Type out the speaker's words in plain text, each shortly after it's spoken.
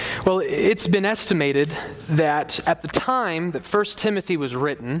Well, it's been estimated that at the time that 1 Timothy was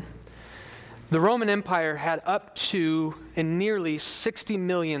written, the Roman Empire had up to and nearly 60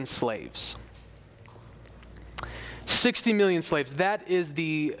 million slaves. 60 million slaves. That is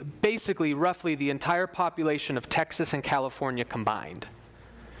basically roughly the entire population of Texas and California combined.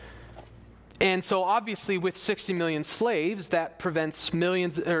 And so obviously with 60 million slaves, that presents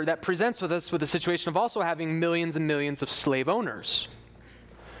with us with a situation of also having millions and millions of slave owners.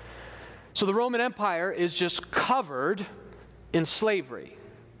 So the Roman Empire is just covered in slavery.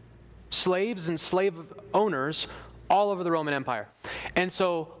 Slaves and slave owners all over the Roman Empire. And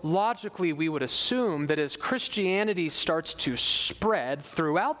so logically we would assume that as Christianity starts to spread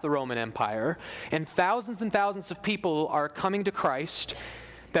throughout the Roman Empire and thousands of people are coming to Christ,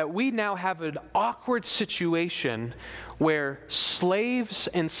 that we now have an awkward situation where slaves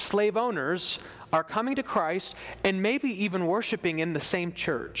and slave owners are coming to Christ and maybe even worshiping in the same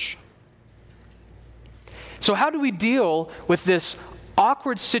church. So how do we deal with this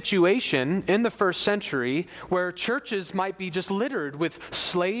awkward situation in the first century where churches might be just littered with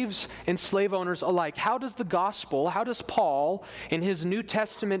slaves and slave owners alike? How does Paul, in his New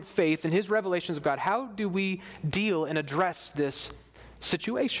Testament faith and his revelations of God, how do we deal and address this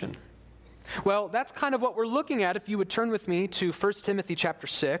situation? Well, that's kind of what we're looking at. If you would turn with me to 1 Timothy chapter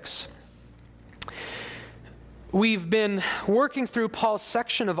 6. We've been working through Paul's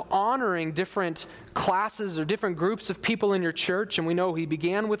section of honoring different classes or different groups of people in your church, and we know he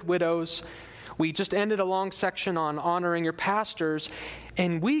began with widows. We just ended a long section on honoring your pastors,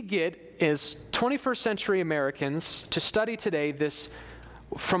 and we get, as 21st century Americans, to study today this,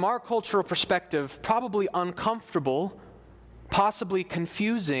 from our cultural perspective, probably uncomfortable, possibly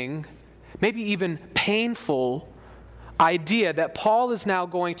confusing, maybe even painful idea that Paul is now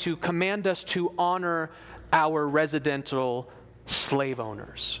going to command us to honor our residential slave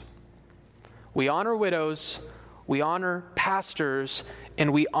owners. We honor widows, we honor pastors,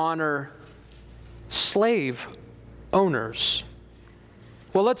 and we honor slave owners.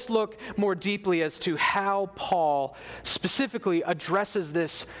 Well, let's look more deeply as to how Paul specifically addresses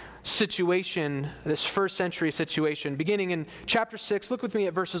this situation, this first century situation, beginning in chapter 6. Look with me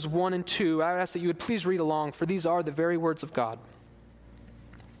at verses 1 and 2. I would ask that you would please read along, for these are the very words of God.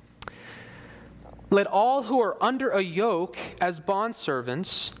 Let all who are under a yoke as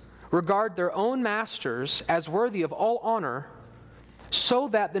bondservants regard their own masters as worthy of all honor, so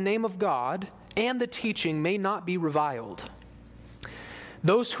that the name of God and the teaching may not be reviled.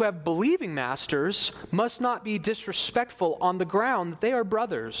 Those who have believing masters must not be disrespectful on the ground that they are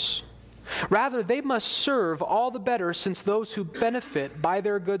brothers. Rather, they must serve all the better, since those who benefit by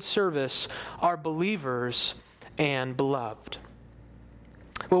their good service are believers and beloved.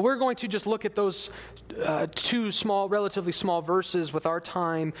 Well, we're going to just look at those two relatively small verses with our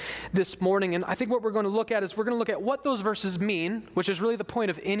time this morning. And I think what we're going to look at is we're going to look at what those verses mean, which is really the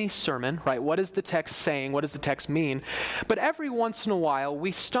point of any sermon, right? What is the text saying? What does the text mean? But every once in a while,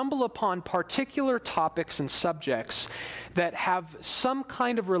 we stumble upon particular topics and subjects that have some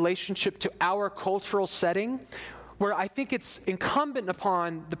kind of relationship to our cultural setting, where I think it's incumbent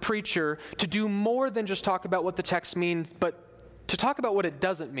upon the preacher to do more than just talk about what the text means, but to talk about what it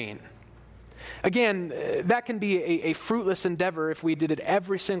doesn't mean. Again, that can be a fruitless endeavor if we did it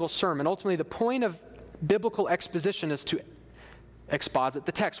every single sermon. Ultimately, the point of biblical exposition is to exposit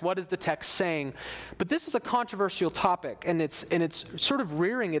the text. What is the text saying? But this is a controversial topic, and it's sort of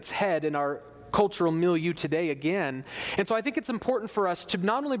rearing its head in our cultural milieu today again. And so I think it's important for us to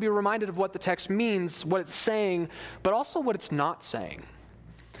not only be reminded of what the text means, what it's saying, but also what it's not saying.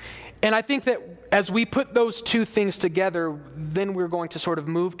 And I think that as we put those two things together, then we're going to sort of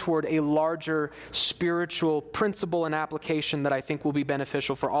move toward a larger spiritual principle and application that I think will be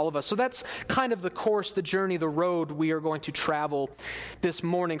beneficial for all of us. So that's kind of the course, the journey, the road we are going to travel this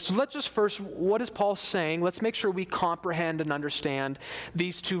morning. So let's just first, what is Paul saying? Let's make sure we comprehend and understand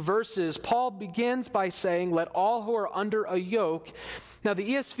these two verses. Paul begins by saying, let all who are under a yoke. Now, the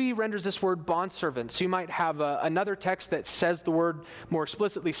ESV renders this word bondservant. So you might have another text that says the word more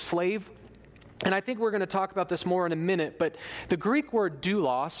explicitly slave. And I think we're going to talk about this more in a minute, but the Greek word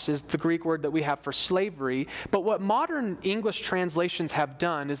doulos is the Greek word that we have for slavery. But what modern English translations have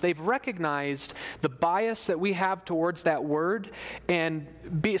done is they've recognized the bias that we have towards that word, and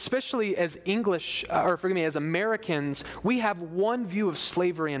especially as as Americans, we have one view of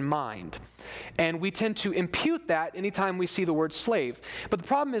slavery in mind. And we tend to impute that anytime we see the word slave. But the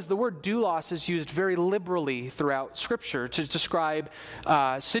problem is the word doulos is used very liberally throughout Scripture to describe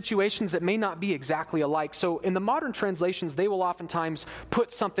situations that may not be be exactly alike. So in the modern translations, they will oftentimes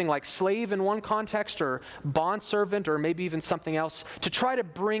put something like slave in one context or bondservant or maybe even something else to try to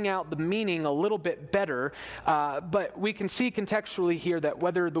bring out the meaning a little bit better. But we can see contextually here that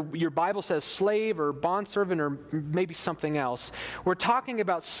whether your Bible says slave or bondservant or maybe something else, we're talking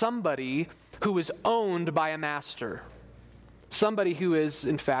about somebody who is owned by a master. Somebody who is,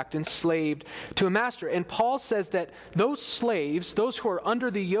 in fact, enslaved to a master. And Paul says that those slaves, those who are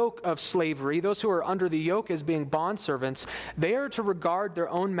under the yoke of slavery, those who are under the yoke as being bondservants, they are to regard their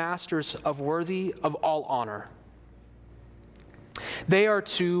own masters as worthy of all honor. They are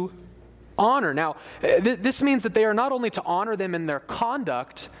to honor. Now, this means that they are not only to honor them in their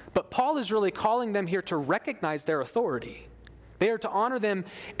conduct, but Paul is really calling them here to recognize their authority. They are to honor them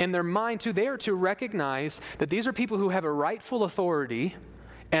in their mind too. They are to recognize that these are people who have a rightful authority,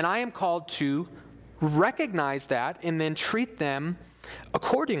 and I am called to recognize that and then treat them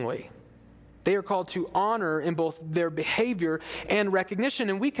accordingly. They are called to honor in both their behavior and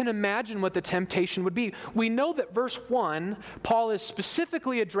recognition, and we can imagine what the temptation would be. We know that verse 1, Paul is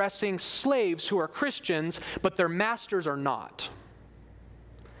specifically addressing slaves who are Christians, but their masters are not.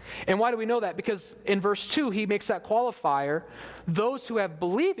 And why do we know that? Because in verse 2, he makes that qualifier, those who have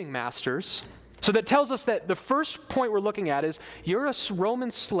believing masters. So that tells us that the first point we're looking at is you're a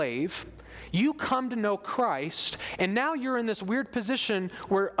Roman slave, you come to know Christ, and now you're in this weird position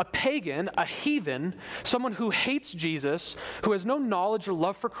where a pagan, a heathen, someone who hates Jesus, who has no knowledge or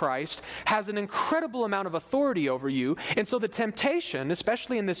love for Christ, has an incredible amount of authority over you. And so the temptation,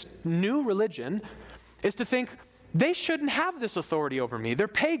 especially in this new religion, is to think, they shouldn't have this authority over me. They're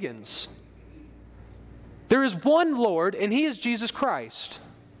pagans. There is one Lord, and he is Jesus Christ.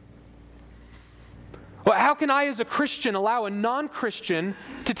 Well, how can I as a Christian allow a non-Christian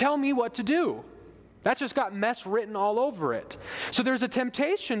to tell me what to do? That's just got mess written all over it. So there's a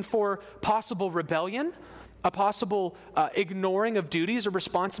temptation for possible rebellion, a possible ignoring of duties or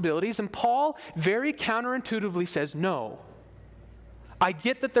responsibilities, and Paul very counterintuitively says, no. I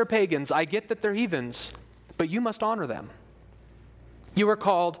get that they're pagans. I get that they're heathens. But you must honor them. You are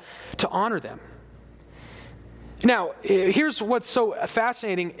called to honor them. Now, here's what's so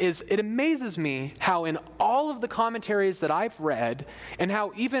fascinating is it amazes me how in all of the commentaries that I've read and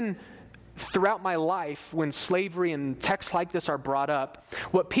how even throughout my life when slavery and texts like this are brought up,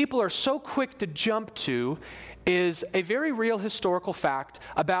 what people are so quick to jump to is a very real historical fact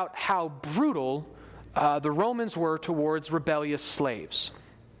about how brutal the Romans were towards rebellious slaves.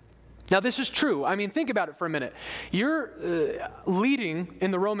 Now, this is true. I mean, think about it for a minute. You're leading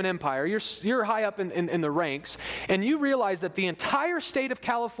in the Roman Empire. You're high up in the ranks, and you realize that the entire state of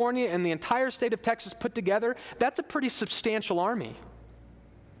California and the entire state of Texas put together, that's a pretty substantial army.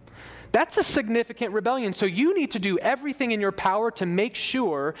 That's a significant rebellion. So you need to do everything in your power to make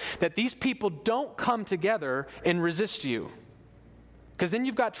sure that these people don't come together and resist you. Because then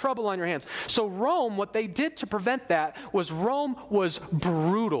you've got trouble on your hands. So Rome, what they did to prevent that was Rome was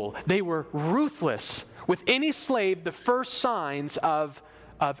brutal. They were ruthless with any slave, the first signs of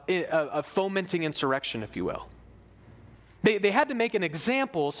fomenting insurrection, if you will. They had to make an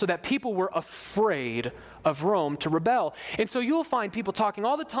example so that people were afraid of Rome to rebel. And so you'll find people talking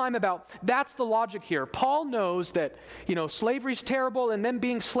all the time about that's the logic here. Paul knows that, slavery's terrible and them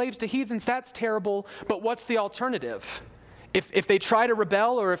being slaves to heathens, that's terrible, but what's the alternative? If they try to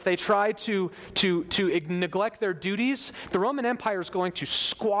rebel or if they try to neglect their duties, the Roman Empire is going to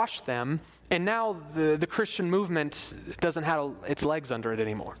squash them, and now the Christian movement doesn't have its legs under it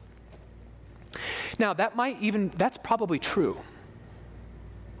anymore. Now, that's probably true.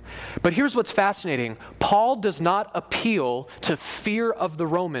 But here's what's fascinating. Paul does not appeal to fear of the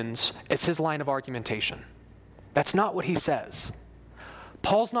Romans as his line of argumentation. That's not what he says.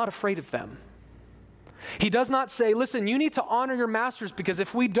 Paul's not afraid of them. He does not say, listen, you need to honor your masters because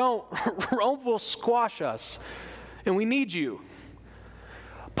if we don't, Rome will squash us and we need you.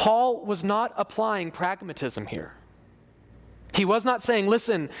 Paul was not applying pragmatism here. He was not saying,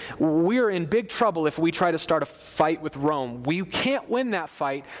 listen, we're in big trouble if we try to start a fight with Rome. We can't win that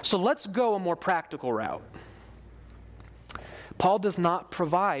fight, so let's go a more practical route. Paul does not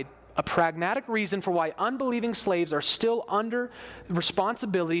provide a pragmatic reason for why unbelieving slaves are still under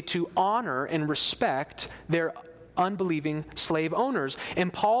responsibility to honor and respect their unbelieving slave owners.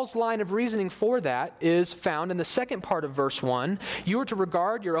 And Paul's line of reasoning for that is found in the second part of verse 1. You are to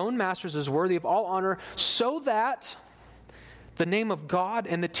regard your own masters as worthy of all honor so that the name of God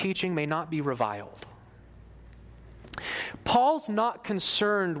and the teaching may not be reviled. Paul's not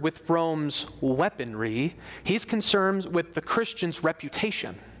concerned with Rome's weaponry. He's concerned with the Christian's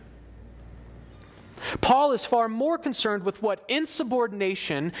reputation. Paul is far more concerned with what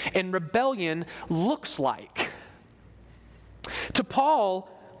insubordination and rebellion looks like. To Paul,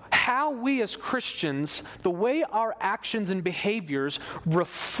 how we as Christians, the way our actions and behaviors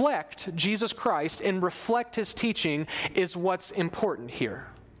reflect Jesus Christ and reflect his teaching is what's important here.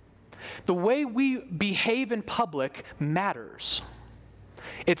 The way we behave in public matters.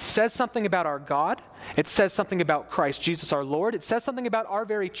 It says something about our God. It says something about Christ Jesus our Lord. It says something about our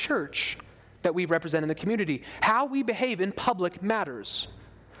very church that we represent in the community. How we behave in public matters.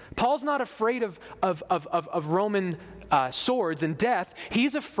 Paul's not afraid of Roman swords and death.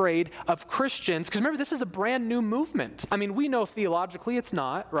 He's afraid of Christians, because remember, this is a brand new movement. I mean, we know theologically it's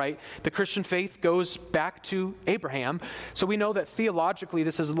not, right? The Christian faith goes back to Abraham, so we know that theologically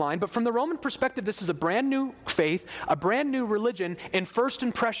this is a line. But from the Roman perspective, this is a brand new faith, a brand new religion, and first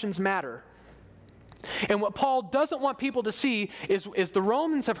impressions matter. And what Paul doesn't want people to see is the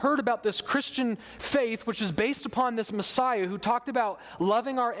Romans have heard about this Christian faith, which is based upon this Messiah who talked about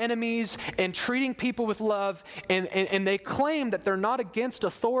loving our enemies and treating people with love, and they claim that they're not against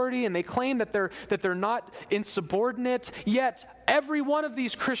authority, and they claim that they're not insubordinate, yet every one of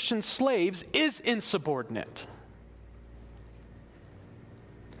these Christian slaves is insubordinate.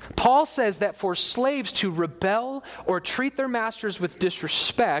 Paul says that for slaves to rebel or treat their masters with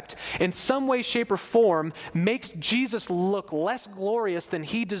disrespect in some way, shape, or form makes Jesus look less glorious than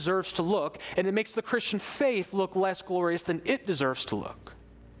he deserves to look, and it makes the Christian faith look less glorious than it deserves to look.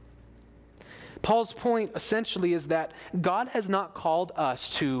 Paul's point essentially is that God has not called us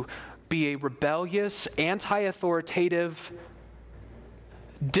to be a rebellious, anti-authoritative,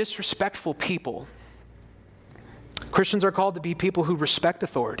 disrespectful people. Christians are called to be people who respect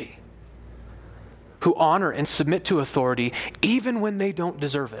authority, who honor and submit to authority, even when they don't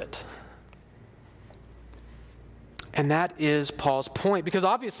deserve it. And that is Paul's point, because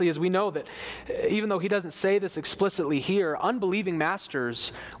obviously, as we know, that even though he doesn't say this explicitly here, unbelieving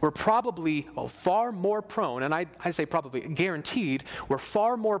masters were probably far more prone, and I say probably, guaranteed, were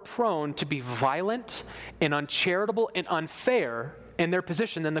far more prone to be violent and uncharitable and unfair in their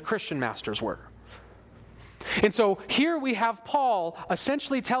position than the Christian masters were. And so here we have Paul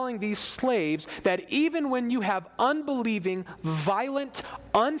essentially telling these slaves that even when you have unbelieving, violent,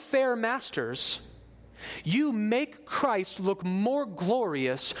 unfair masters, you make Christ look more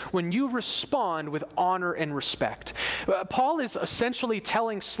glorious when you respond with honor and respect. Paul is essentially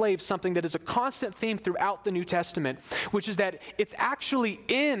telling slaves something that is a constant theme throughout the New Testament, which is that it's actually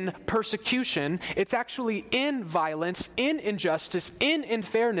in persecution, it's actually in violence, in injustice, in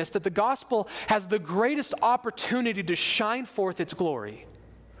unfairness that the gospel has the greatest opportunity to shine forth its glory.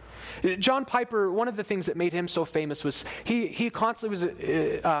 John Piper, one of the things that made him so famous was he constantly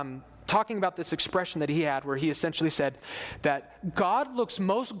was talking about this expression that he had where he essentially said that God looks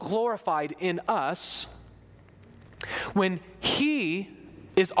most glorified in us when he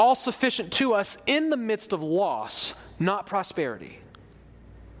is all sufficient to us in the midst of loss, not prosperity.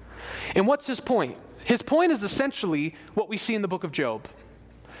 And what's his point? His point is essentially what we see in the book of Job,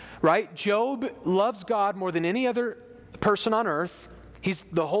 right? Job loves God more than any other person on earth. He's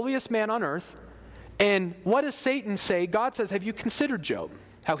the holiest man on earth. And what does Satan say? God says, have you considered Job?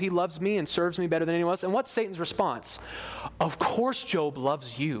 How he loves me and serves me better than anyone else. And what's Satan's response? Of course Job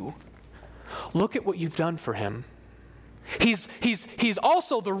loves you. Look at what you've done for him. He's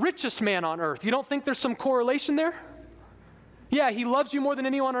also the richest man on earth. You don't think there's some correlation there? Yeah, he loves you more than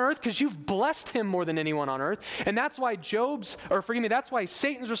anyone on earth because you've blessed him more than anyone on earth. And that's why that's why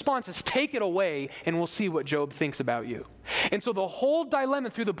Satan's response is take it away and we'll see what Job thinks about you. And so the whole dilemma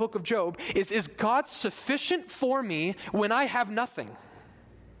through the book of Job is God sufficient for me when I have nothing?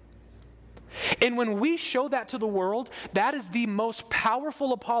 And when we show that to the world, that is the most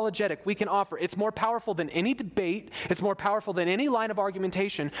powerful apologetic we can offer. It's more powerful than any debate. It's more powerful than any line of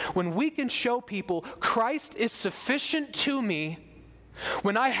argumentation. When we can show people Christ is sufficient to me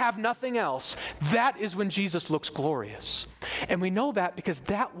when I have nothing else, that is when Jesus looks glorious. And we know that because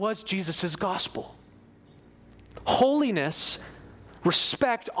that was Jesus' gospel. Holiness,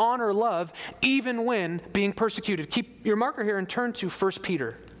 respect, honor, love, even when being persecuted. Keep your marker here and turn to 1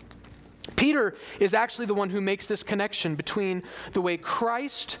 Peter. Peter is actually the one who makes this connection between the way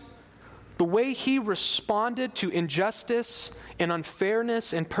Christ, the way he responded to injustice and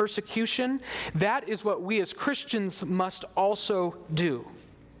unfairness and persecution. That is what we as Christians must also do.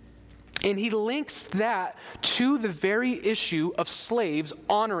 And he links that to the very issue of slaves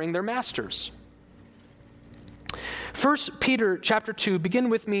honoring their masters. 1 Peter chapter 2, begin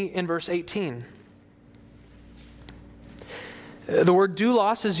with me in verse 18. The word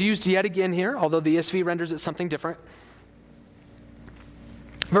doulos is used yet again here, although the ESV renders it something different.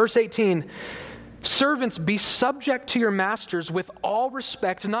 Verse 18, Servants, be subject to your masters with all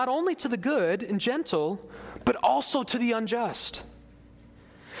respect, not only to the good and gentle, but also to the unjust.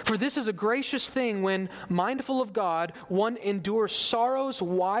 For this is a gracious thing when, mindful of God, one endures sorrows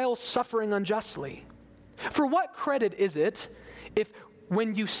while suffering unjustly. For what credit is it if,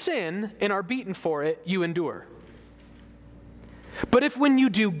 when you sin and are beaten for it, you endure? But if when you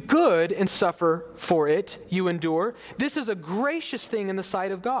do good and suffer for it, you endure, this is a gracious thing in the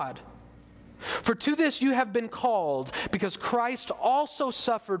sight of God. For to this you have been called, because Christ also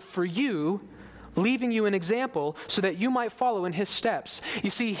suffered for you, leaving you an example, so that you might follow in his steps. You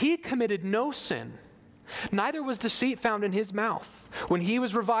see, he committed no sin, neither was deceit found in his mouth. When he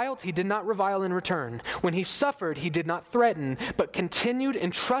was reviled, he did not revile in return. When he suffered, he did not threaten, but continued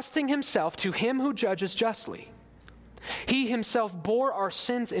entrusting himself to him who judges justly. He himself bore our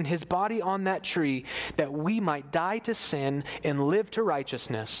sins in his body on that tree, that we might die to sin and live to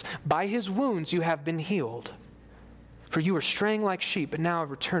righteousness. By his wounds you have been healed. For you were straying like sheep, but now have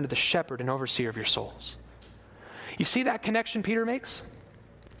returned to the shepherd and overseer of your souls. You see that connection Peter makes?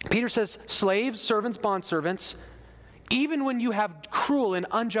 Peter says, slaves, servants, bondservants, even when you have cruel and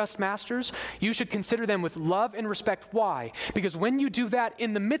unjust masters, you should consider them with love and respect. Why? Because when you do that,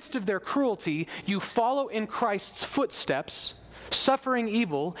 in the midst of their cruelty, you follow in Christ's footsteps, suffering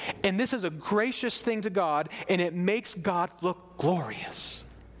evil, and this is a gracious thing to God, and it makes God look glorious.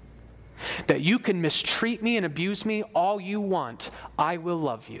 That you can mistreat me and abuse me all you want, I will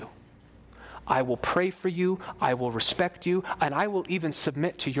love you. I will pray for you, I will respect you, and I will even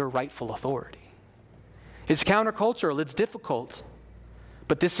submit to your rightful authority. It's countercultural, it's difficult,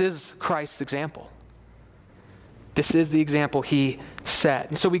 but this is Christ's example. This is the example he set.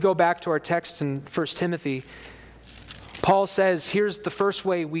 And so we go back to our text in 1 Timothy. Paul says, here's the first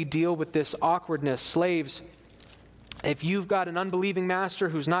way we deal with this awkwardness. Slaves, if you've got an unbelieving master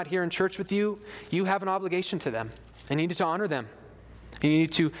who's not here in church with you, you have an obligation to them, and you need to honor them. You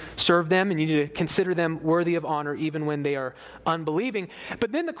need to serve them, and you need to consider them worthy of honor even when they are unbelieving.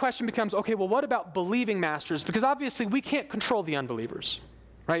 But then the question becomes, okay, well, what about believing masters? Because obviously we can't control the unbelievers,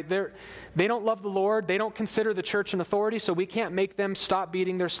 right? They don't love the Lord. They don't consider the church an authority, so we can't make them stop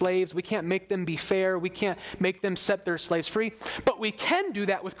beating their slaves. We can't make them be fair. We can't make them set their slaves free. But we can do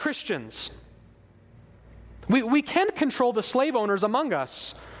that with Christians. We can control the slave owners among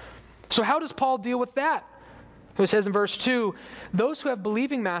us. So how does Paul deal with that? It says in verse 2, those who have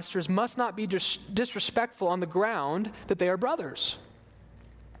believing masters must not be disrespectful on the ground that they are brothers.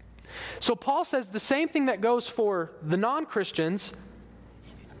 So Paul says the same thing that goes for the non-Christians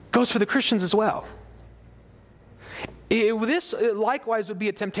goes for the Christians as well. This likewise would be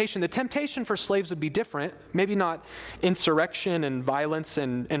a temptation. The temptation for slaves would be different. Maybe not insurrection and violence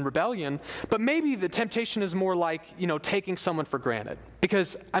and rebellion, but maybe the temptation is more like, taking someone for granted.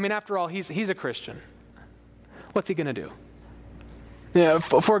 Because, after all, he's a Christian. What's he going to do?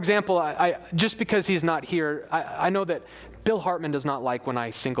 For example, I just because he's not here, I know that Bill Hartman does not like when I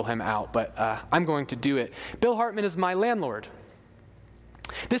single him out, but I'm going to do it. Bill Hartman is my landlord.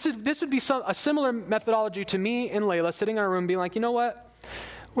 This would be a similar methodology to me and Layla sitting in our room being like, you know what?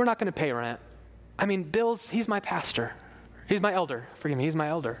 We're not going to pay rent. He's my pastor. He's my elder. Forgive me, he's my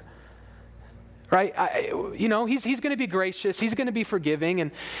elder. Right? He's going to be gracious. He's going to be forgiving.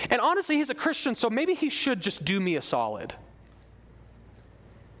 And honestly, he's a Christian, so maybe he should just do me a solid.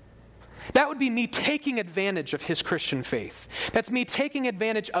 That would be me taking advantage of his Christian faith. That's me taking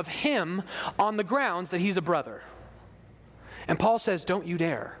advantage of him on the grounds that he's a brother. And Paul says, don't you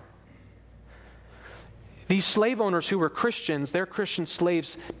dare. These slave owners who were Christians, their Christian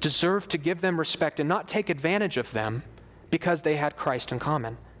slaves, deserve to give them respect and not take advantage of them because they had Christ in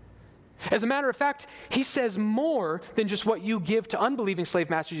common. As a matter of fact, he says more than just what you give to unbelieving slave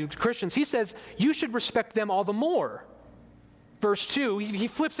masters, you Christians. He says you should respect them all the more. Verse 2, he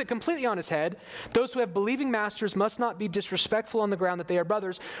flips it completely on his head. Those who have believing masters must not be disrespectful on the ground that they are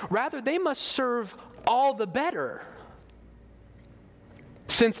brothers. Rather, they must serve all the better,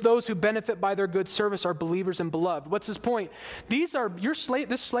 since those who benefit by their good service are believers and beloved. What's his point? This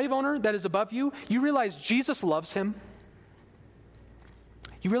slave owner that is above you, you realize Jesus loves him.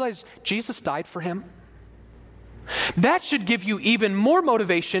 You realize Jesus died for him? That should give you even more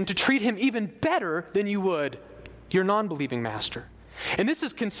motivation to treat him even better than you would your non-believing master. And this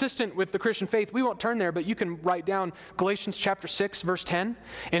is consistent with the Christian faith. We won't turn there, but you can write down Galatians chapter 6, verse 10.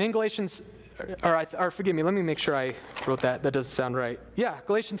 And in Galatians, or forgive me, let me make sure I wrote that. That doesn't sound right. Yeah,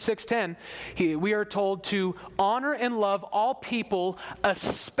 Galatians 6:10, we are told to honor and love all people,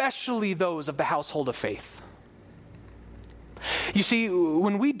 especially those of the household of faith. You see,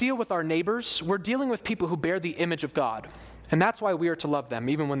 when we deal with our neighbors, we're dealing with people who bear the image of God. And that's why we are to love them,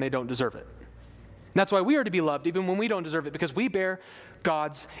 even when they don't deserve it. That's why we are to be loved even when we don't deserve it, because we bear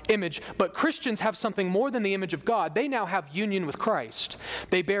God's image. But Christians have something more than the image of God. They now have union with Christ.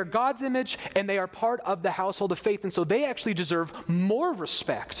 They bear God's image and they are part of the household of faith. And so they actually deserve more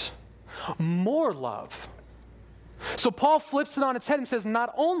respect, more love. So Paul flips it on its head and says,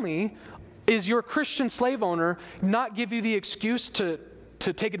 not only is your Christian slave owner not give you the excuse to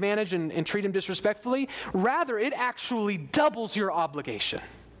take advantage and treat him disrespectfully, rather it actually doubles your obligation.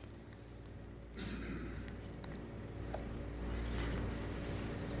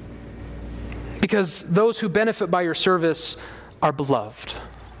 Because those who benefit by your service are beloved.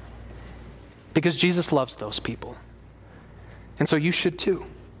 Because Jesus loves those people. And so you should too.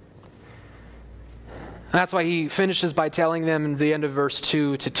 And that's why he finishes by telling them in the end of verse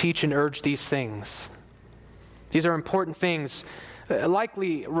 2 to teach and urge these things. These are important things,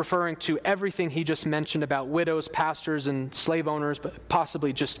 likely referring to everything he just mentioned about widows, pastors, and slave owners, but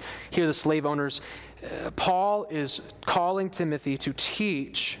possibly just here the slave owners. Paul is calling Timothy to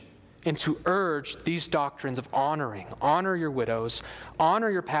teach and to urge these doctrines of honoring. Honor your widows,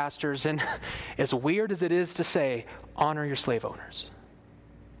 honor your pastors, and as weird as it is to say, honor your slave owners.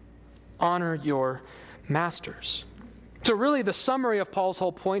 Honor your masters. So really the summary of Paul's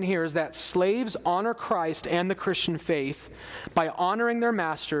whole point here is that slaves honor Christ and the Christian faith by honoring their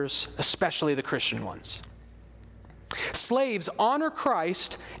masters, especially the Christian ones. Slaves honor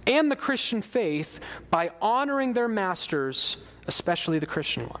Christ and the Christian faith by honoring their masters, especially the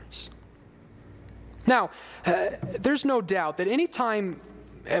Christian ones. Now, there's no doubt that any time,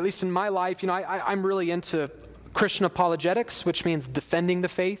 at least in my life, I'm really into Christian apologetics, which means defending the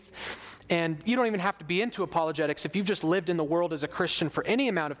faith. And you don't even have to be into apologetics. If you've just lived in the world as a Christian for any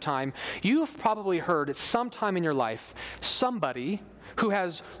amount of time, you've probably heard at some time in your life somebody who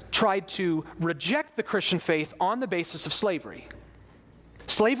has tried to reject the Christian faith on the basis of slavery.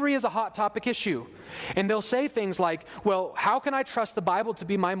 Slavery is a hot topic issue. And they'll say things like, well, how can I trust the Bible to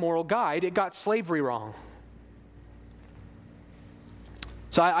be my moral guide? It got slavery wrong.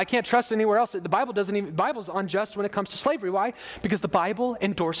 So I can't trust anywhere else. The Bible's unjust when it comes to slavery. Why? Because the Bible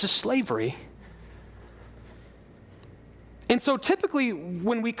endorses slavery. And so typically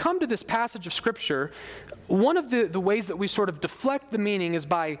when we come to this passage of Scripture, one of the ways that we sort of deflect the meaning is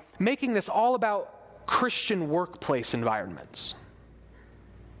by making this all about Christian workplace environments.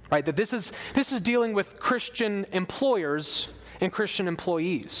 Right? That this is dealing with Christian employers and Christian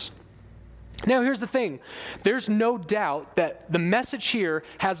employees. Now, here's the thing. There's no doubt that the message here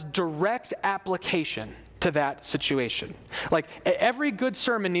has direct application to that situation. Like, every good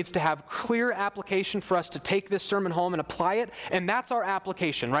sermon needs to have clear application for us to take this sermon home and apply it, and that's our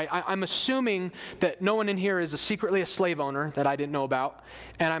application, right? I'm assuming that no one in here is secretly a slave owner that I didn't know about,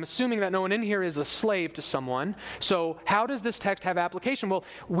 and I'm assuming that no one in here is a slave to someone. So how does this text have application? Well,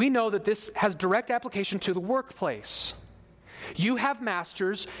 we know that this has direct application to the workplace. You have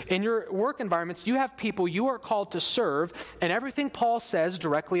masters in your work environments. You have people you are called to serve, and everything Paul says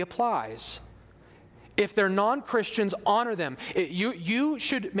directly applies. If they're non-Christians, honor them. You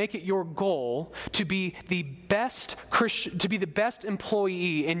should make it your goal to be the best Christian, to be the best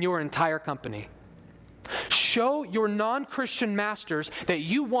employee in your entire company. Show your non-Christian masters that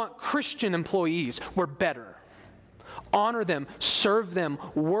you want Christian employees. We're better. Honor them, serve them,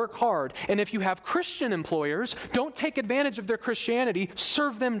 work hard. And if you have Christian employers, don't take advantage of their Christianity,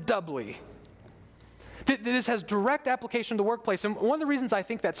 serve them doubly. This has direct application to the workplace. And one of the reasons I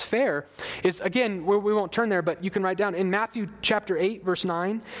think that's fair is, again, we won't turn there, but you can write down in Matthew chapter 8, verse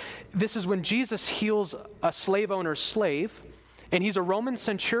 9, this is when Jesus heals a slave owner's slave, and he's a Roman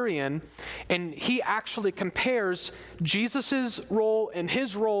centurion, and he actually compares Jesus' role and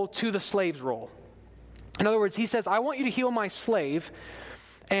his role to the slave's role. In other words, he says, I want you to heal my slave,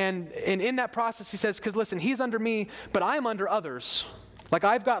 and in that process he says, because listen, he's under me, but I am under others. Like,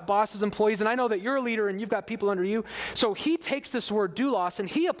 I've got bosses, employees, and I know that you're a leader and you've got people under you. So he takes this word doulos and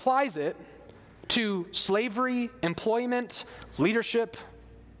he applies it to slavery, employment, leadership.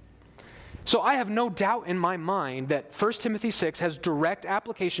 So I have no doubt in my mind that 1 Timothy 6 has direct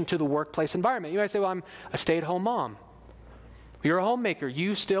application to the workplace environment. You might say, well, I'm a stay-at-home mom. You're a homemaker.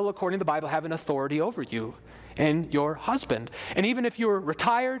 You still, according to the Bible, have an authority over you and your husband. And even if you're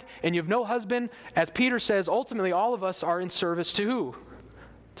retired and you have no husband, as Peter says, ultimately all of us are in service to who?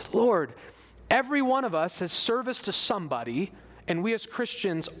 To the Lord. Every one of us has service to somebody, and we as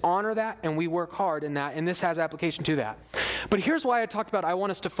Christians honor that and we work hard in that, and this has application to that. But here's why I talked about I want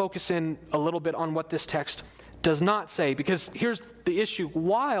us to focus in a little bit on what this text does not say, because here's the issue.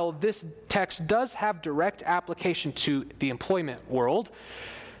 While this text does have direct application to the employment world,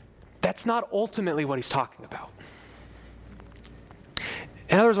 that's not ultimately what he's talking about.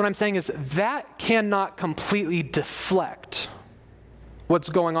 In other words, what I'm saying is that cannot completely deflect what's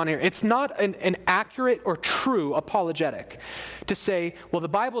going on here. It's not an accurate or true apologetic to say, well, the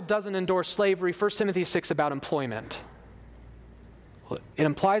Bible doesn't endorse slavery. 1 Timothy 6 about employment. Well, it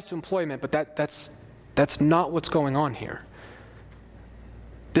implies to employment, but that's not what's going on here.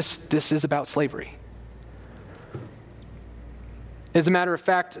 This is about slavery. As a matter of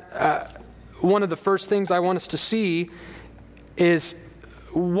fact, one of the first things I want us to see is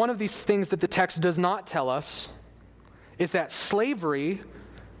one of these things that the text does not tell us is that slavery,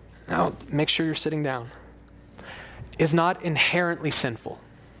 now make sure you're sitting down, is not inherently sinful.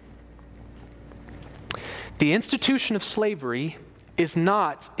 The institution of slavery is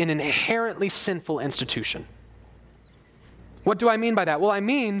not an inherently sinful institution. What do I mean by that? Well, I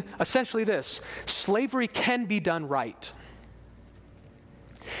mean essentially this: slavery can be done right.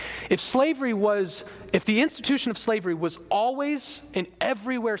 If the institution of slavery was always and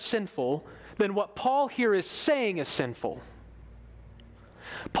everywhere sinful, then what Paul here is saying is sinful.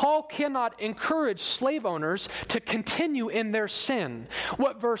 Paul cannot encourage slave owners to continue in their sin.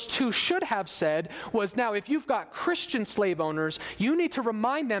 What verse 2 should have said was, now if you've got Christian slave owners, you need to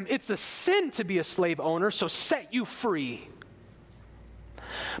remind them it's a sin to be a slave owner, so set you free.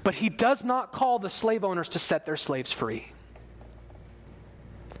 But he does not call the slave owners to set their slaves free.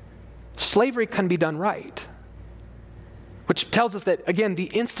 Slavery can be done right, which tells us that, again, the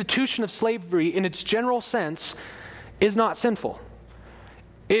institution of slavery in its general sense is not sinful.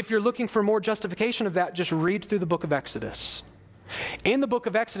 If you're looking for more justification of that, just read through the book of Exodus. In the book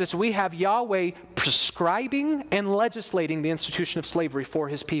of Exodus, we have Yahweh prescribing and legislating the institution of slavery for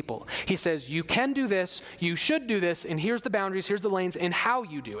his people. He says, you can do this, you should do this, and here's the boundaries, here's the lanes, and how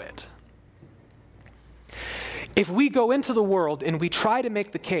you do it. If we go into the world and we try to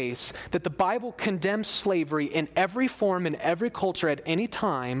make the case that the Bible condemns slavery in every form, in every culture, at any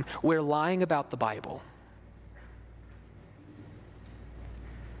time, we're lying about the Bible.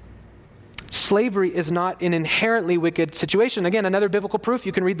 Slavery is not an inherently wicked situation. Again, another biblical proof,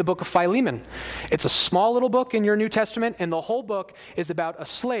 you can read the book of Philemon. It's a small little book in your New Testament, and the whole book is about a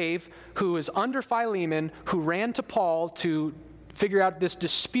slave who is under Philemon, who ran to Paul to figure out this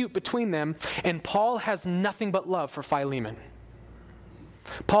dispute between them, and Paul has nothing but love for Philemon.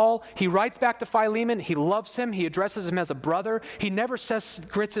 Paul, he writes back to Philemon, he loves him, he addresses him as a brother. He never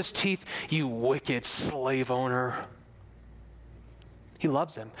grits his teeth, you wicked slave owner. He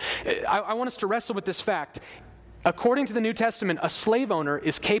loves him. I want us to wrestle with this fact. According to the New Testament, a slave owner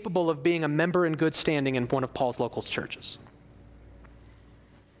is capable of being a member in good standing in one of Paul's local churches.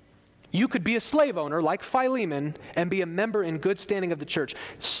 You could be a slave owner like Philemon and be a member in good standing of the church.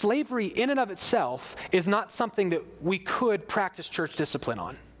 Slavery in and of itself is not something that we could practice church discipline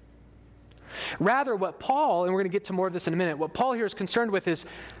on. Rather, what Paul, and we're going to get to more of this in a minute, what Paul here is concerned with is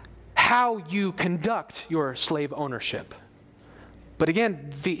how you conduct your slave ownership. But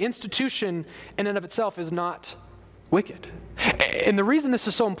again, the institution in and of itself is not wicked. And the reason this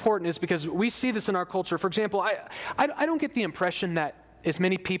is so important is because we see this in our culture. For example, I don't get the impression that as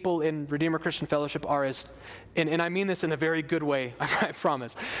many people in Redeemer Christian Fellowship are and I mean this in a very good way, I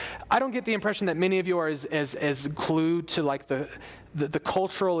promise. I don't get the impression that many of you are as glued to like the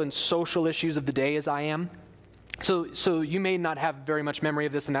cultural and social issues of the day as I am. So you may not have very much memory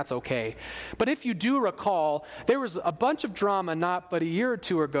of this, and that's okay. But if you do recall, there was a bunch of drama not but a year or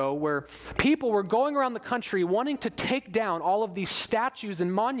two ago where people were going around the country wanting to take down all of these statues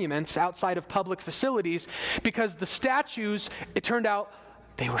and monuments outside of public facilities because the statues, it turned out,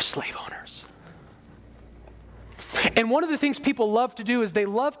 they were slave owners. And one of the things people love to do is they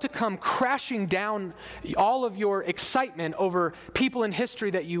love to come crashing down all of your excitement over people in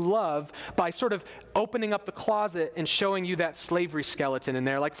history that you love by sort of opening up the closet and showing you that slavery skeleton in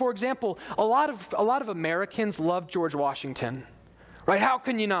there. Like, for example, a lot of Americans love George Washington. Right? How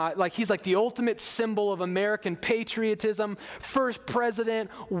can you not? Like, he's like the ultimate symbol of American patriotism, first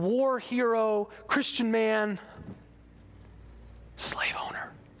president, war hero, Christian man, slave owner.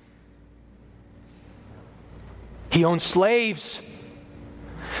 He owned slaves.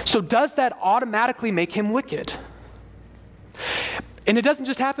 So does that automatically make him wicked? And it doesn't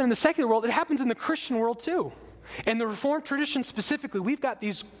just happen in the secular world, it happens in the Christian world too. In the Reformed tradition specifically, we've got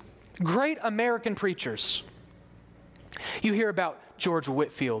these great American preachers. You hear about George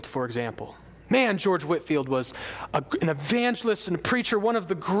Whitefield, for example. Man, George Whitefield was an evangelist and a preacher, one of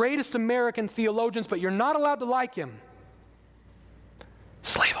the greatest American theologians, but you're not allowed to like him.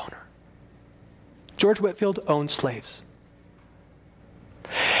 Slave owner. George Whitefield owned slaves.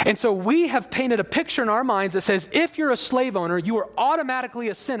 And so we have painted a picture in our minds that says if you're a slave owner, you are automatically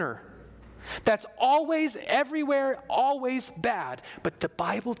a sinner. That's always, everywhere, always bad. But the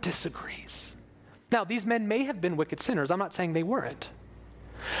Bible disagrees. Now, these men may have been wicked sinners. I'm not saying they weren't.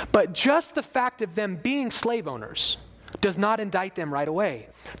 But just the fact of them being slave owners does not indict them right away,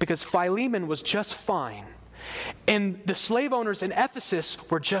 because Philemon was just fine. And the slave owners in Ephesus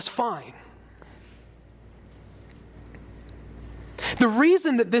were just fine. The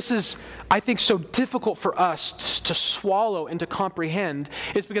reason that this is, I think, so difficult for us to swallow and to comprehend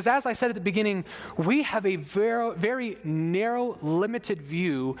is because, as I said at the beginning, we have a very, very narrow, limited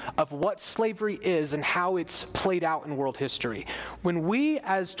view of what slavery is and how it's played out in world history. When we,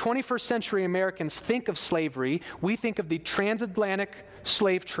 as 21st century Americans, think of slavery, we think of the transatlantic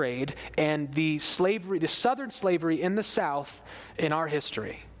slave trade and the slavery, the southern slavery in the South in our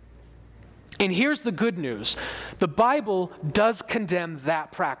history. And here's the good news. The Bible does condemn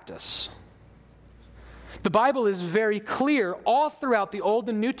that practice. The Bible is very clear all throughout the Old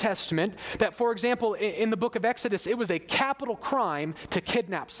and New Testament that, for example, in the book of Exodus, it was a capital crime to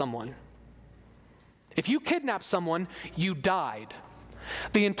kidnap someone. If you kidnapped someone, you died.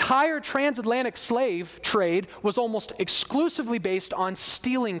 The entire transatlantic slave trade was almost exclusively based on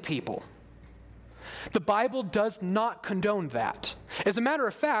stealing people. The Bible does not condone that. As a matter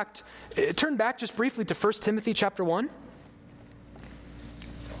of fact, turn back just briefly to 1 Timothy chapter 1.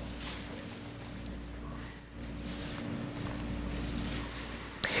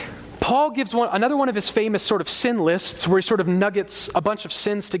 Paul gives another one of his famous sort of sin lists where he sort of nuggets a bunch of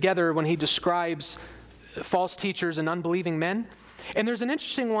sins together when he describes false teachers and unbelieving men. And there's an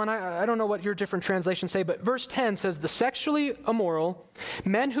interesting one, I don't know what your different translations say, but verse 10 says, the sexually immoral,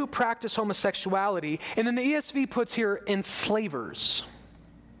 men who practice homosexuality, and then the ESV puts here, enslavers.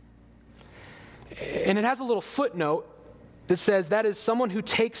 And it has a little footnote that says that is someone who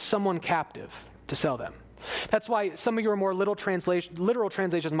takes someone captive to sell them. That's why some of your more literal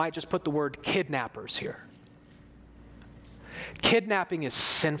translations might just put the word kidnappers here. Kidnapping is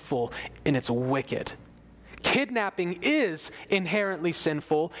sinful and it's wicked. Kidnapping is inherently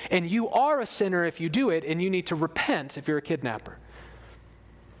sinful, and you are a sinner if you do it, and you need to repent if you're a kidnapper.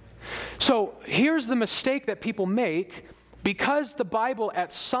 So here's the mistake that people make. Because the Bible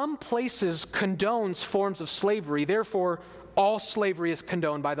at some places condones forms of slavery, therefore all slavery is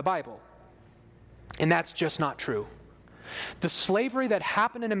condoned by the Bible. And that's just not true. The slavery that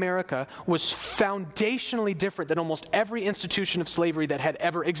happened in America was foundationally different than almost every institution of slavery that had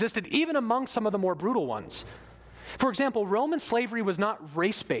ever existed, even among some of the more brutal ones. For example, Roman slavery was not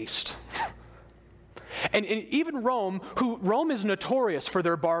race-based. And even Rome is notorious for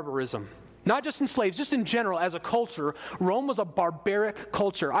their barbarism. Not just in slaves, just in general, as a culture, Rome was a barbaric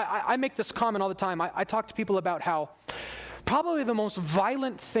culture. I make this comment all the time. I talk to people about how probably the most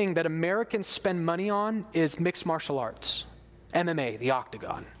violent thing that Americans spend money on is mixed martial arts, MMA, the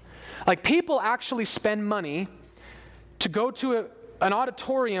octagon. Like, people actually spend money to go to an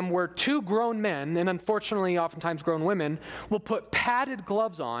auditorium where two grown men, and unfortunately oftentimes grown women, will put padded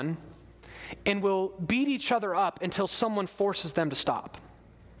gloves on and will beat each other up until someone forces them to stop.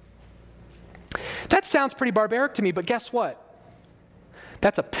 That sounds pretty barbaric to me, but guess what?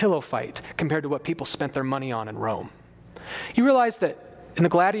 That's a pillow fight compared to what people spent their money on in Rome. You realize that in the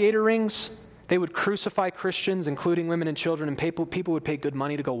gladiator rings, they would crucify Christians, including women and children, and people would pay good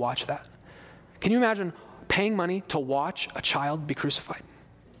money to go watch that. Can you imagine paying money to watch a child be crucified?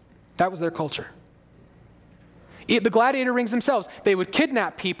 That was their culture. The gladiator rings themselves, they would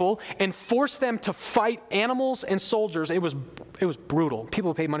kidnap people and force them to fight animals and soldiers. It was brutal.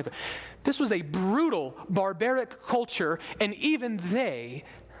 People paid money for it. This was a brutal, barbaric culture, and even they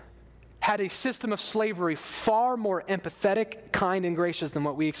had a system of slavery far more empathetic, kind, and gracious than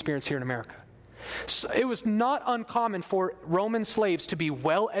what we experience here in America. So it was not uncommon for Roman slaves to be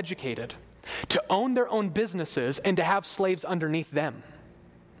well educated, to own their own businesses, and to have slaves underneath them.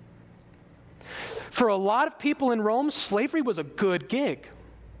 For a lot of people in Rome, slavery was a good gig.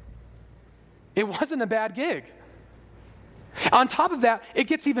 It wasn't a bad gig. On top of that, it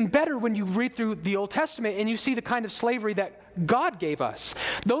gets even better when you read through the Old Testament and you see the kind of slavery that God gave us.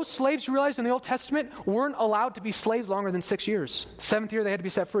 Those slaves, you realize, in the Old Testament weren't allowed to be slaves longer than 6 years. 7th year, they had to be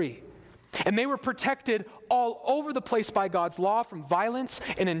set free. And they were protected all over the place by God's law from violence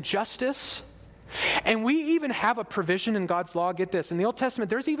and injustice. And we even have a provision in God's law, get this, in the Old Testament,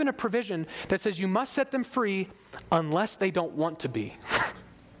 there's even a provision that says you must set them free unless they don't want to be.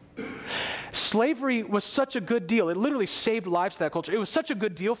 Slavery was such a good deal. It literally saved lives to that culture. It was such a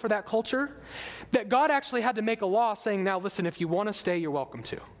good deal for that culture that God actually had to make a law saying, now listen, if you want to stay, you're welcome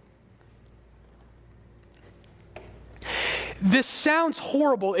to. This sounds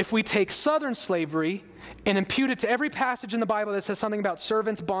horrible if we take Southern slavery and impute it to every passage in the Bible that says something about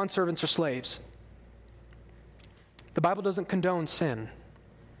servants, bondservants, or slaves. The Bible doesn't condone sin.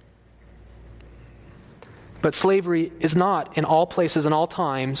 But slavery is not, in all places and all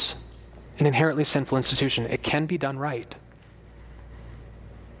times, an inherently sinful institution. It can be done right.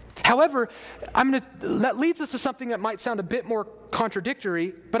 However, that leads us to something that might sound a bit more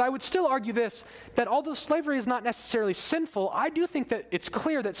contradictory, but I would still argue this, that although slavery is not necessarily sinful, I do think that it's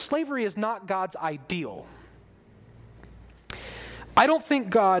clear that slavery is not God's ideal. I don't think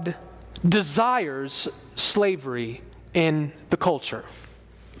God desires slavery in the culture.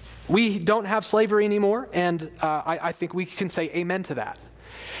 We don't have slavery anymore, and I think we can say amen to that.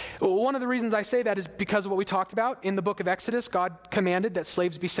 One of the reasons I say that is because of what we talked about. In the book of Exodus, God commanded that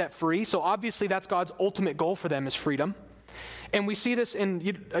slaves be set free, so obviously that's God's ultimate goal for them is freedom. And we see this again,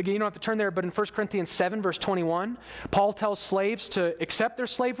 you don't have to turn there, but in 1 Corinthians 7, verse 21, Paul tells slaves to accept their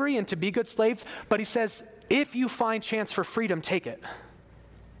slavery and to be good slaves, but he says, if you find chance for freedom, take it.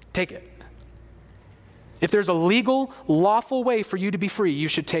 Take it. If there's a legal, lawful way for you to be free, you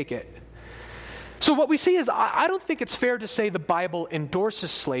should take it. So what we see is, I don't think it's fair to say the Bible endorses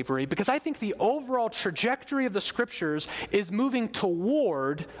slavery, because I think the overall trajectory of the Scriptures is moving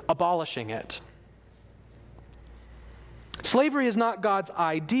toward abolishing it. Slavery is not God's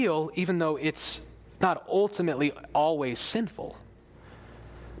ideal, even though it's not ultimately always sinful.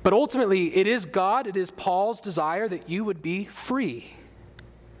 But ultimately, it is Paul's desire that you would be free,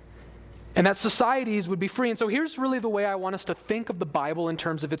 and that societies would be free. And so here's really the way I want us to think of the Bible in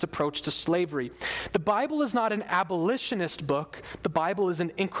terms of its approach to slavery. The Bible is not an abolitionist book. The Bible is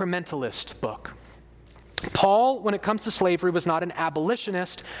an incrementalist book. Paul, when it comes to slavery, was not an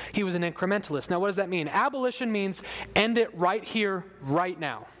abolitionist. He was an incrementalist. Now, what does that mean? Abolition means end it right here, right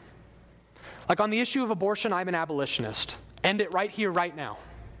now. Like on the issue of abortion, I'm an abolitionist. End it right here, right now.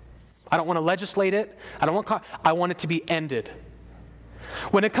 I don't want to legislate it. I want it to be ended.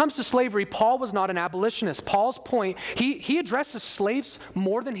 When it comes to slavery, Paul was not an abolitionist. Paul's point, he addresses slaves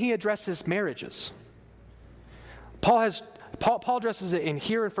more than he addresses marriages. Paul addresses it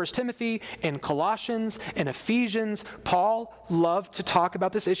here in 1 Timothy, in Colossians, in Ephesians. Paul loved to talk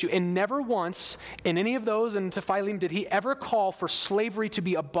about this issue, and never once in any of those and to Philemon did he ever call for slavery to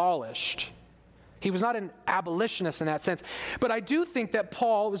be abolished. He was not an abolitionist in that sense. But I do think that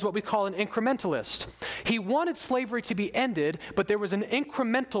Paul was what we call an incrementalist. He wanted slavery to be ended, but there was an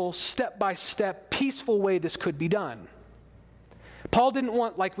incremental, step-by-step, peaceful way this could be done. Paul didn't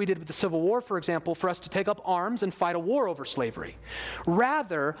want, like we did with the Civil War, for example, for us to take up arms and fight a war over slavery.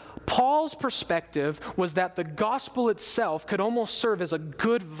 Rather, Paul's perspective was that the gospel itself could almost serve as a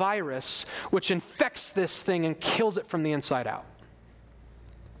good virus which infects this thing and kills it from the inside out.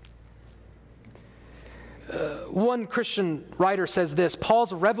 One Christian writer says this: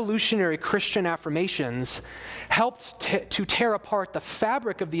 Paul's revolutionary Christian affirmations helped to tear apart the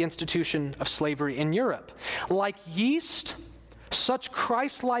fabric of the institution of slavery in Europe. Like yeast, such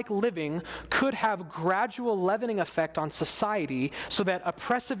Christ-like living could have gradual leavening effect on society so that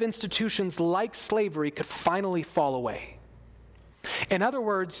oppressive institutions like slavery could finally fall away. In other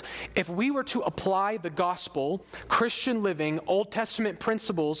words, if we were to apply the gospel, Christian living, Old Testament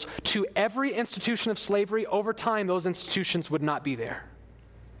principles to every institution of slavery, over time those institutions would not be there.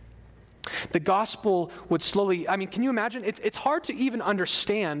 The gospel would slowly, can you imagine? It's hard to even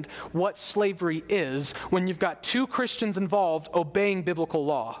understand what slavery is when you've got two Christians involved obeying biblical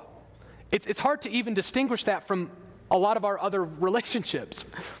law. It's hard to even distinguish that from a lot of our other relationships.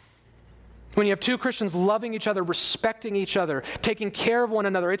 When you have two Christians loving each other, respecting each other, taking care of one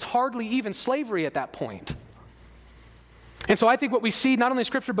another, it's hardly even slavery at that point. And so I think what we see, not only in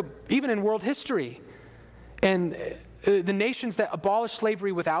Scripture, but even in world history, and the nations that abolished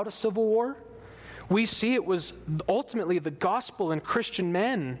slavery without a civil war, we see it was ultimately the gospel and Christian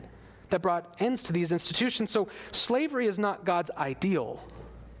men that brought ends to these institutions. So slavery is not God's ideal,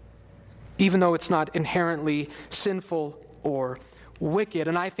 even though it's not inherently sinful or wicked.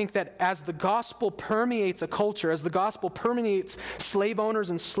 And I think that as the gospel permeates a culture, as the gospel permeates slave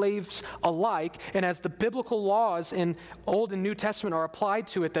owners and slaves alike, and as the biblical laws in Old and New Testament are applied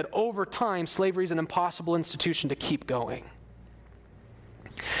to it, that over time slavery is an impossible institution to keep going.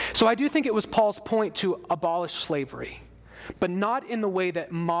 So I do think it was Paul's point to abolish slavery, but not in the way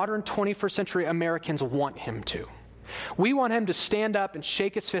that modern 21st century Americans want him to. We want him to stand up and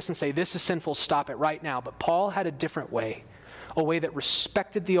shake his fist and say, this is sinful, stop it right now. But Paul had a different way. A way that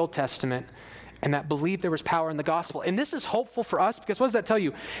respected the Old Testament and that believed there was power in the gospel. And this is hopeful for us because what does that tell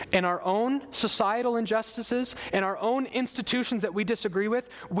you? In our own societal injustices, in our own institutions that we disagree with,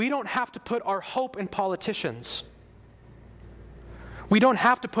 we don't have to put our hope in politicians. We don't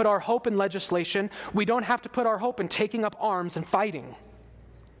have to put our hope in legislation. We don't have to put our hope in taking up arms and fighting.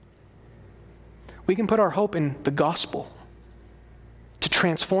 We can put our hope in the gospel to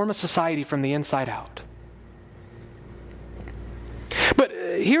transform a society from the inside out. But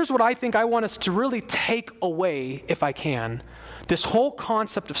here's what I think I want us to really take away, if I can, this whole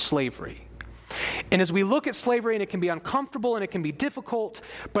concept of slavery. And as we look at slavery, and it can be uncomfortable and it can be difficult,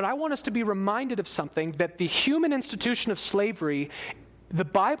 but I want us to be reminded of something, that the human institution of slavery, the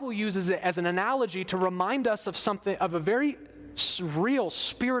Bible uses it as an analogy to remind us of something, of a very real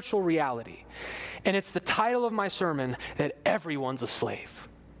spiritual reality. And it's the title of my sermon, that everyone's a slave.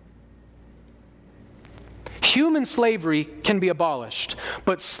 Human slavery can be abolished,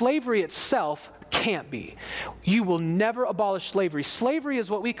 but slavery itself can't be. You will never abolish slavery. Slavery is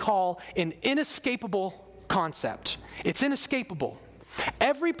what we call an inescapable concept. It's inescapable.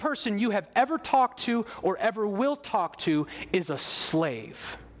 Every person you have ever talked to or ever will talk to is a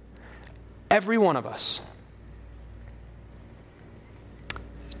slave. Every one of us.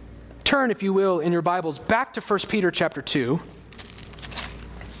 Turn, if you will, in your Bibles back to 1 Peter chapter 2.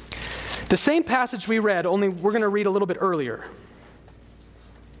 The same passage we read, only we're going to read a little bit earlier.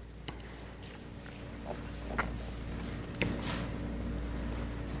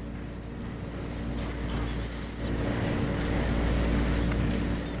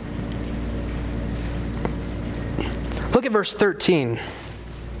 Look at verse 13.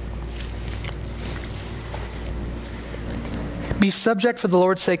 Be subject for the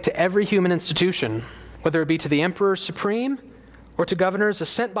Lord's sake to every human institution, whether it be to the emperor supreme or to governors as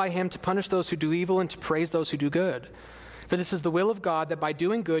sent by him to punish those who do evil and to praise those who do good. For this is the will of God, that by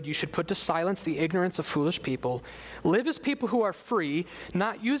doing good you should put to silence the ignorance of foolish people. Live as people who are free,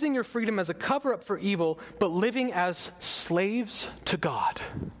 not using your freedom as a cover-up for evil, but living as slaves to God.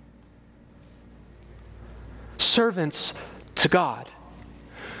 Servants to God.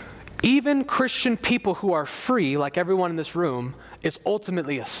 Even Christian people who are free, like everyone in this room, is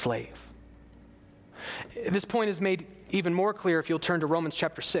ultimately a slave. This point is made even more clear if you'll turn to Romans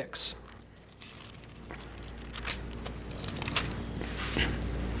chapter 6.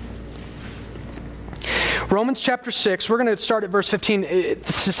 Romans chapter 6, we're going to start at verse 15. To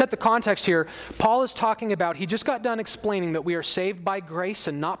set the context here, Paul is talking about, he just got done explaining that we are saved by grace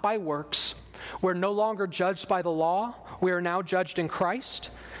and not by works. We're no longer judged by the law. We are now judged in Christ.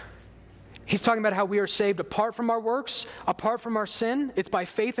 He's talking about how we are saved apart from our works, apart from our sin. It's by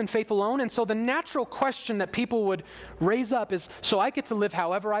faith and faith alone. And so the natural question that people would raise up is, so I get to live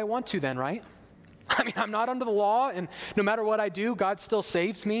however I want to then, right? I mean, I'm not under the law, and no matter what I do, God still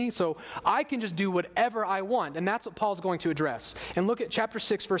saves me, so I can just do whatever I want. And that's what Paul's going to address. And look at chapter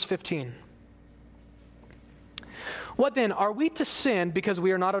 6, verse 15. What then? Are we to sin because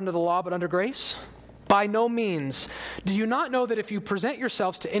we are not under the law but under grace? By no means. Do you not know that if you present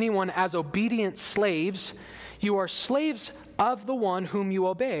yourselves to anyone as obedient slaves, you are slaves of the one whom you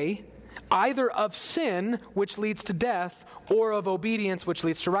obey, either of sin, which leads to death, or of obedience, which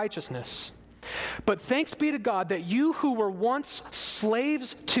leads to righteousness? But thanks be to God that you who were once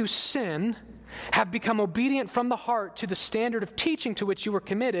slaves to sin have become obedient from the heart to the standard of teaching to which you were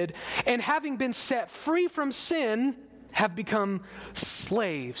committed, and having been set free from sin, have become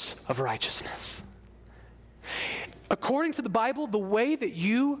slaves of righteousness. According to the Bible, the way that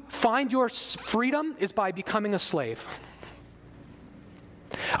you find your freedom is by becoming a slave.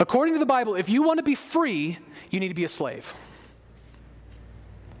 According to the Bible, if you want to be free, you need to be a slave.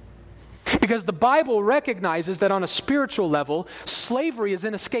 Because the Bible recognizes that on a spiritual level, slavery is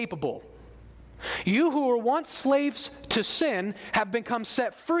inescapable. You who were once slaves to sin have become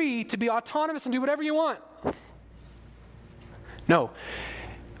set free to be autonomous and do whatever you want. No,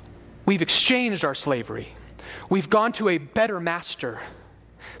 we've exchanged our slavery. We've gone to a better master.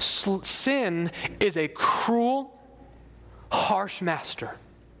 Sin is a cruel, harsh master.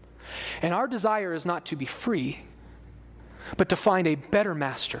 And our desire is not to be free, but to find a better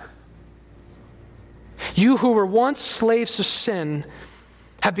master. You who were once slaves to sin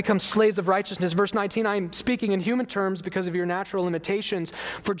have become slaves of righteousness. Verse 19, I am speaking in human terms because of your natural limitations.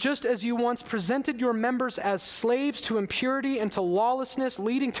 For just as you once presented your members as slaves to impurity and to lawlessness,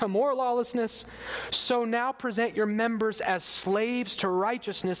 leading to more lawlessness, so now present your members as slaves to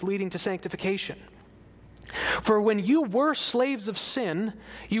righteousness, leading to sanctification. For when you were slaves of sin,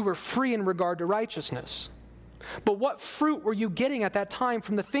 you were free in regard to righteousness. But what fruit were you getting at that time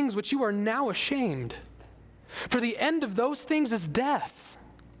from the things which you are now ashamed? For the end of those things is death.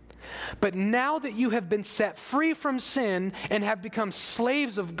 But now that you have been set free from sin and have become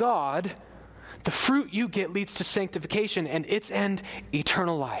slaves of God, the fruit you get leads to sanctification and its end,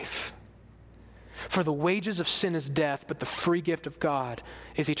 eternal life. For the wages of sin is death, but the free gift of God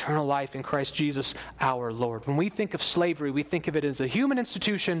is eternal life in Christ Jesus our Lord. When we think of slavery, we think of it as a human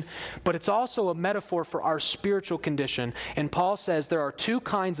institution, but it's also a metaphor for our spiritual condition. And Paul says there are two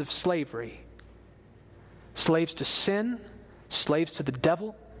kinds of slavery: slaves to sin, slaves to the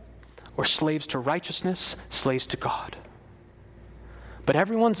devil, or slaves to righteousness, slaves to God. But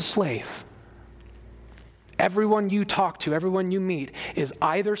everyone's a slave. Everyone you talk to, everyone you meet, is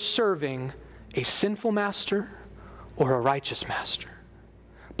either serving a sinful master or a righteous master.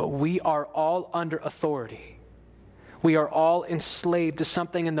 But we are all under authority. We are all enslaved to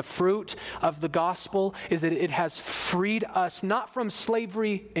something, and the fruit of the gospel is that it has freed us not from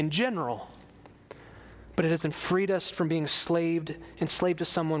slavery in general, but it has freed us from being enslaved to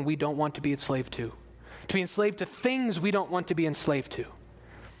someone we don't want to be enslaved to be enslaved to things we don't want to be enslaved to.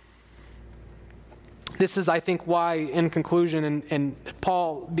 This is, I think, why, in conclusion, and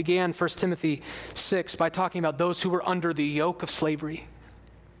Paul began 1 Timothy 6 by talking about those who were under the yoke of slavery.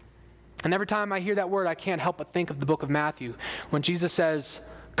 And every time I hear that word, I can't help but think of the book of Matthew, when Jesus says,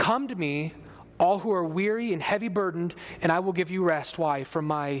 "Come to me, all who are weary and heavy burdened, and I will give you rest." Why? "For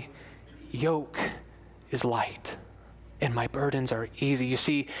my yoke is light, and my burdens are easy." You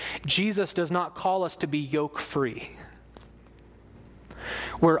see, Jesus does not call us to be yoke-free.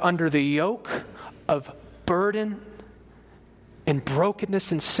 We're under the yoke of burden and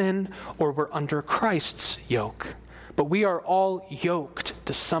brokenness and sin, or we're under Christ's yoke. But we are all yoked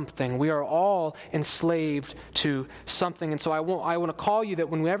to something. We are all enslaved to something. And so I want to call you that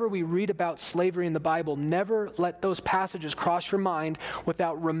whenever we read about slavery in the Bible, never let those passages cross your mind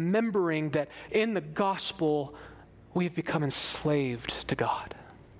without remembering that in the gospel, we've become enslaved to God.